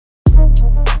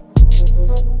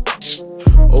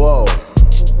Whoa.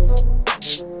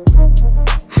 Chase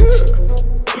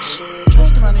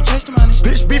the money.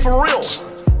 Bitch, be for real.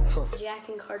 Jack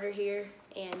and Carter here,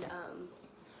 and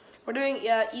we're doing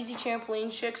easy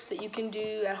trampoline tricks that you can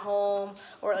do at home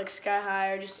or like sky high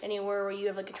or just anywhere where you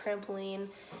have like a trampoline.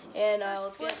 And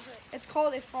let's get it. It's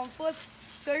called a front flip.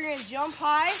 So you're gonna jump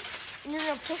high and you're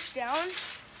gonna push down,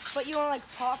 but you wanna like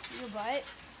pop your butt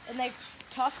and like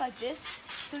tuck like this.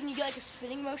 So then you get like a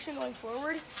spinning motion going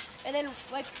forward, and then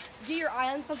like get your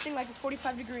eye on something like a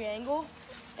 45-degree angle,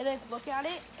 and then look at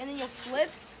it, and then you'll flip.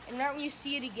 And right when you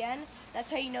see it again, that's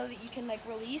how you know that you can like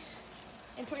release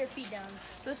and put your feet down.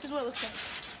 So this is what it looks like.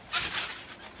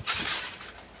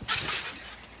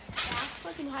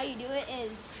 Backflip, and how you do it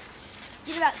is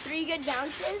get about 3 good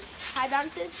bounces, high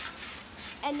bounces,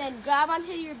 and then grab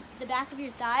onto the back of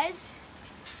your thighs,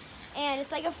 and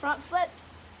it's like a front flip,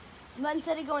 but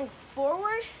instead of going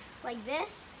forward like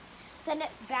this, send it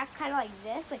back kind of like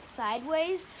this, like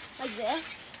sideways, like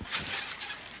this.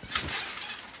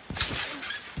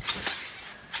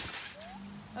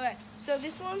 Okay, so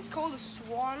this one's called a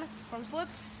swan front flip.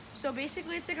 So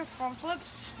basically it's like a front flip,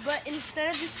 but instead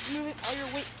of just moving all your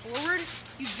weight forward,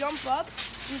 you jump up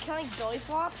and you kind of like belly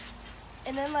flop.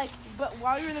 And then like, but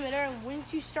while you're in the middle, and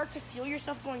once you start to feel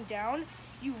yourself going down,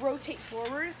 you rotate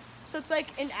forward. So it's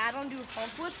like an add-on to a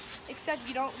front flip, except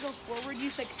you don't go forward, you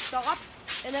just like stop,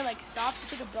 and then like stop,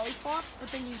 it's like a belly flop, but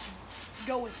then you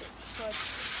go with it. So like,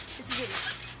 this is it.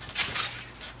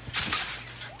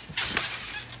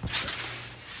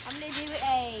 I'm gonna do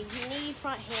a knee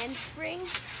front handspring.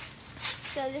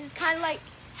 So this is kind of like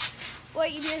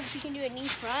what you do if you can do a knee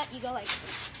front. You go like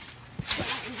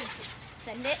that and just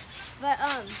send it. But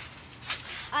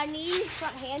a knee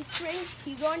front handspring,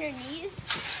 you go on your knees,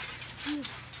 you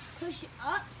push it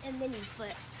up, and then you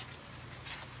flip.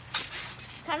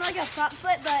 It's kind of like a front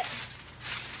flip, but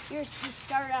you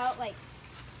start out like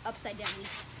upside down.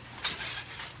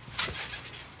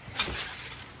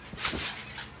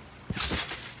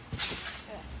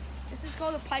 This is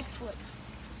called a pike flip.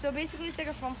 So basically it's like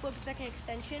a front flip, it's like an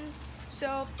extension.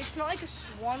 So it's not like a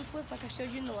swan flip like I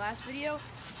showed you in the last video.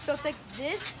 So it's like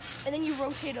this, and then you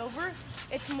rotate over.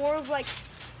 It's more of like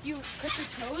you push your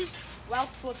toes while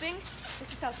flipping.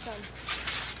 This is how it's done.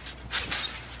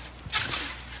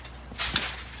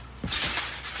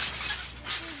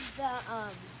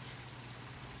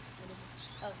 This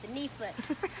is the knee flip.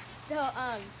 So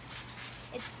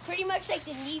it's pretty much like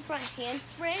the knee front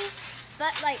handspring,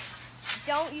 but like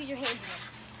don't use your hands in it.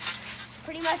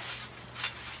 Pretty much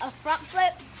a front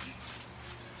flip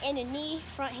and a knee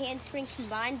front handspring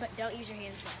combined, but don't use your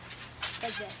hands in it.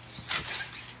 Like this.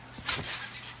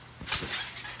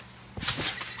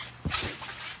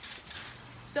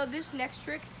 So this next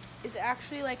trick is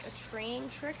actually like a training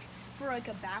trick for like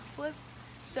a backflip.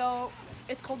 So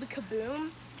it's called the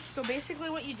kaboom. So basically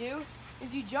what you do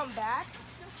is you jump back,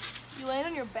 you land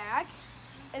on your back,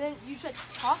 and then you just like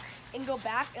tuck and go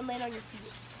back and land on your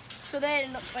feet. So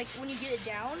then like when you get it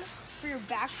down for your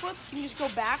back flip, you can just go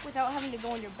back without having to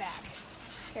go on your back.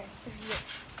 Okay, this is it.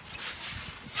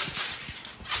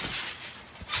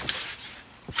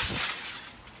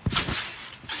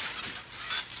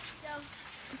 So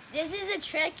this is a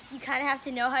trick you kind of have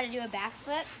to know how to do a back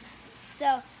flip.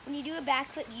 So when you do a back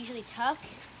flip, you usually tuck,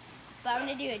 but I'm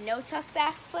going to do a no tuck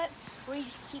back flip where you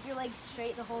just keep your legs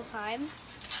straight the whole time,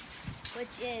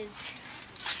 which is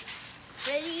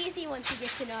pretty easy once you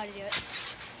get to know how to do it.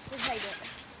 This is how you do it.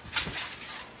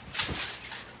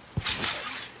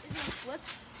 This is a flip.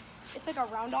 It's like a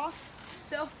round off.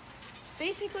 So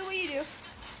basically what you do is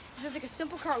there's like a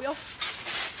simple cartwheel,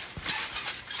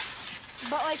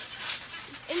 but like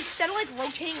instead of like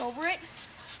rotating over it,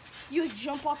 you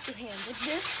jump off your hand like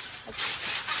this. Like,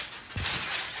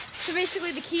 so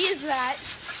basically the key is that,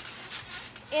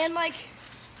 and like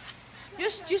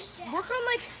just work on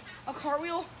like a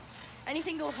cartwheel,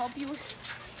 anything that will help you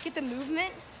get the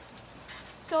movement.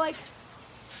 So like,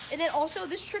 and then also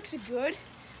this trick's good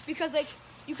because like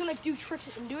you can like do tricks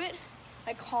into it,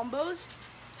 like combos.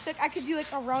 So like I could do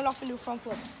like a round off into a front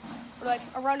flip, or like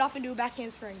a round off into a back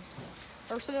handspring,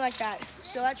 or something like that.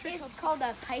 So that trick is called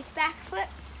a pike back flip.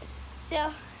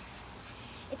 So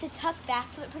it's a tuck back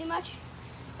flip pretty much,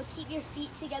 but keep your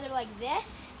feet together like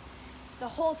this the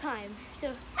whole time.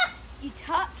 So you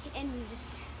tuck and you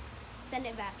just send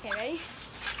it back. Okay, ready?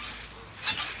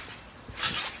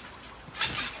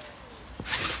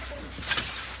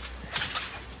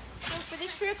 So for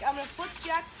this trick, I'm gonna flip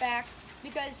Jack back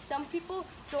because some people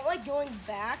don't like going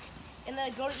back and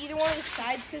then go to either one of the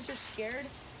sides because they're scared.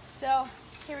 So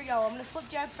here we go. I'm gonna flip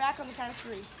Jack back on the count of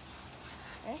 3.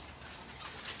 Okay?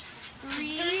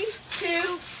 3,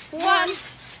 2, 1.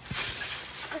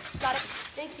 Got it.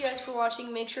 Thank you guys for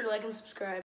watching. Make sure to like and subscribe.